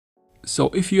So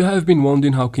if you have been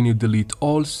wondering how can you delete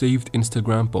all saved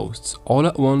Instagram posts all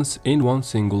at once in one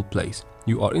single place,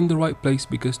 you are in the right place,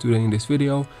 because today in this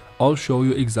video I'll show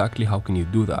you exactly how can you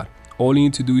do that. All you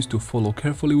need to do is to follow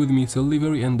carefully with me till the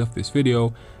very end of this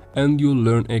video and you'll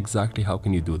learn exactly how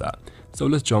can you do that. So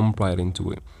let's jump right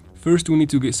into it. First, we need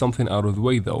to get something out of the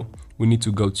way though. We need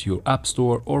to go to your App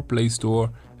Store or Play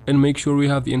Store and make sure we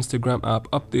have the Instagram app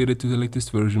updated to the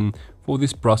latest version for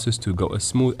this process to go as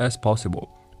smooth as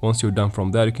possible. Once you're done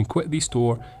from there, you can quit the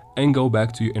store and go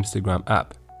back to your Instagram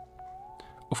app.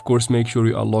 Of course, make sure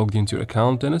you are logged into your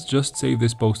account, and let's just save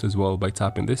this post as well by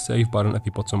tapping this save button at the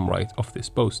bottom right of this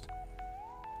post.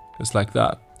 Just like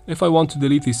that. If I want to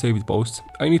delete these saved posts,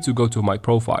 I need to go to my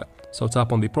profile. So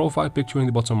tap on the profile picture in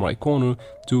the bottom right corner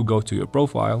to go to your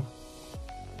profile.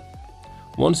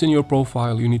 Once in your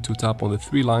profile, you need to tap on the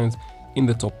three lines in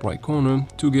the top right corner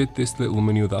to get this little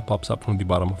menu that pops up from the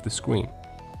bottom of the screen.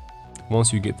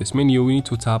 Once you get this menu, we need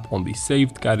to tap on the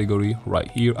saved category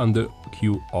right here under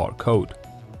QR code.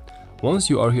 Once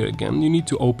you are here again, you need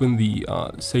to open the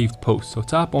saved post. So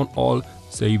tap on all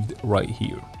saved right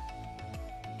here.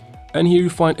 And here you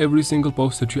find every single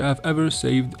post that you have ever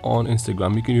saved on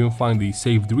Instagram. You can even find the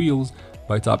saved reels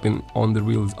by tapping on the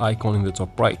reels icon in the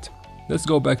top right. Let's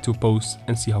go back to posts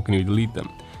and see how can you delete them.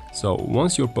 So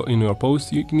once you're in your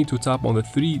post, you need to tap on the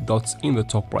three dots in the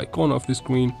top right corner of the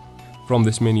screen. From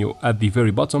this menu at the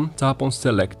very bottom, tap on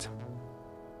select.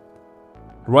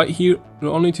 Right here,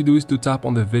 all you need to do is to tap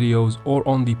on the videos or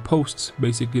on the posts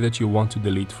basically that you want to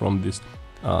delete from this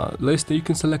list. You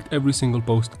can select every single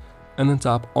post and then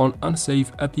tap on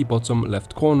unsave at the bottom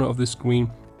left corner of the screen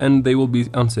and they will be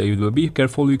unsaved. But be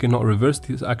careful, you cannot reverse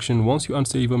this action. Once you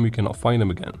unsave them, you cannot find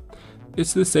them again.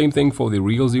 It's the same thing for the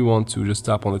reels. You want to just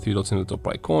tap on the three dots in the top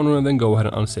right corner and then go ahead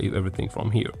and unsave everything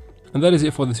from here. And that is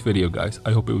it for this video, guys.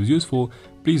 I hope it was useful.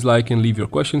 Please like and leave your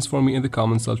questions for me in the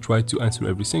comments. I'll try to answer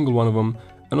every single one of them.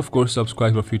 And of course,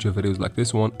 subscribe for future videos like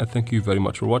this one. And thank you very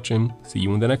much for watching. See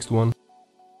you in the next one.